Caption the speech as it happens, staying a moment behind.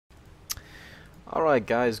Alright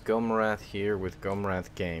guys, Gomirath here with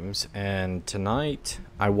Gomirath Games, and tonight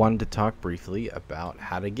I wanted to talk briefly about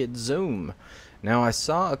how to get Zoom. Now I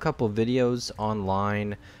saw a couple videos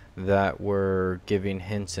online that were giving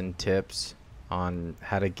hints and tips on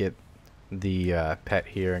how to get the pet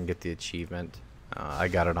here and get the achievement. I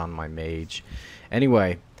got it on my mage.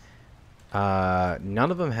 Anyway,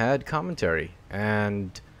 none of them had commentary,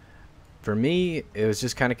 and for me it was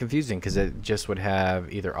just kind of confusing because it just would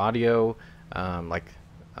have either audio, like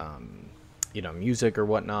music or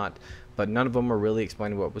whatnot, but none of them were really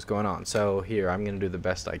explaining what was going on. So here, I'm going to do the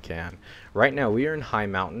best I can. Right now we are in High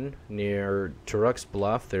Mountain near Turok's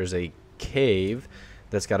Bluff. There's a cave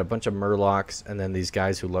that's got a bunch of murlocs and then these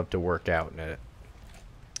guys who love to work out in it.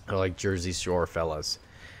 They're like Jersey Shore fellas.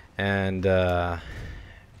 And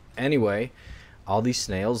anyway, all these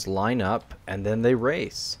snails line up and then they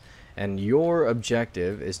race. And your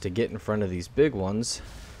objective is to get in front of these big ones.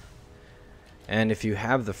 And if you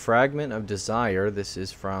have the Fragment of Desire, this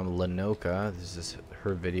is from Lenoka. This is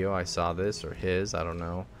her video. I saw this, or his. I don't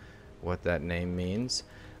know what that name means.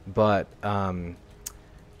 But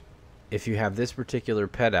if you have this particular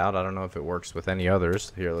pet out, I don't know if it works with any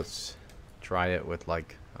others. Here, let's try it with,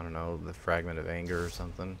 like, I don't know, the Fragment of Anger or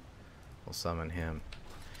something. We'll summon him.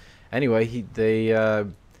 Anyway, they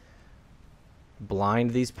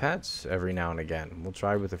blind these pets every now and again. We'll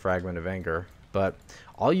try with the Fragment of Anger. But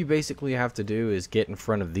all you basically have to do is get in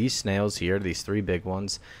front of these snails here, these three big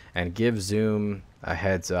ones, and give Zoom a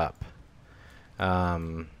heads up.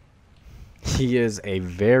 He is a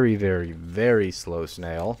very, very, very slow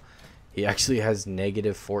snail. He actually has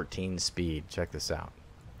negative 14 speed. Check this out.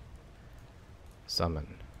 Summon.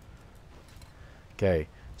 Okay,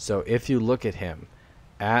 so if you look at him,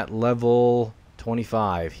 at level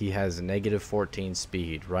 25, he has negative 14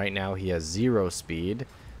 speed. Right now he has 0 speed.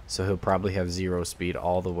 So he'll probably have 0 speed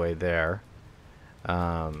all the way there.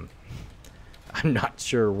 I'm not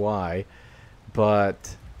sure why,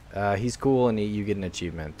 but he's cool and you get an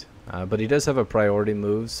achievement. But he does have a priority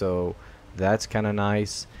move, so that's kind of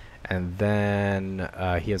nice. And then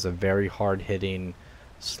he has a very hard-hitting,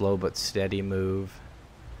 slow but steady move.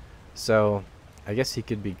 So I guess he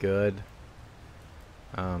could be good.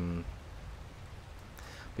 But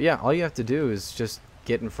yeah, all you have to do is just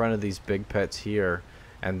get in front of these big pets here.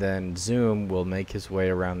 And then Zoom will make his way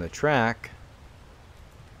around the track.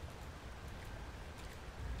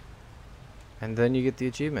 And then you get the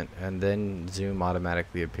achievement. And then Zoom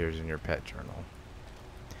automatically appears in your pet journal.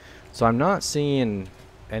 So I'm not seeing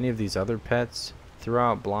any of these other pets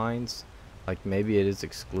throughout blinds. Like maybe it is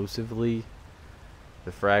exclusively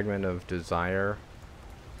the Fragment of Desire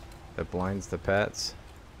that blinds the pets.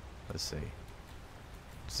 Let's see.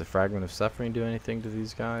 Does the Fragment of Suffering do anything to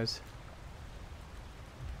these guys?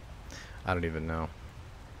 I don't even know.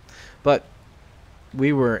 But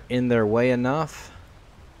we were in their way enough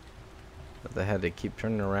that they had to keep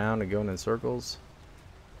turning around and going in circles.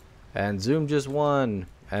 And Zoom just won.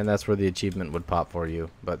 And that's where the achievement would pop for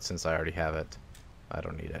you. But since I already have it, I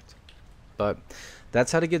don't need it. But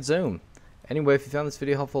that's how to get Zoom. Anyway, if you found this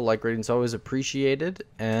video helpful, like rating is always appreciated.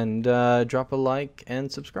 And drop a like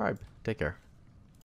and subscribe. Take care.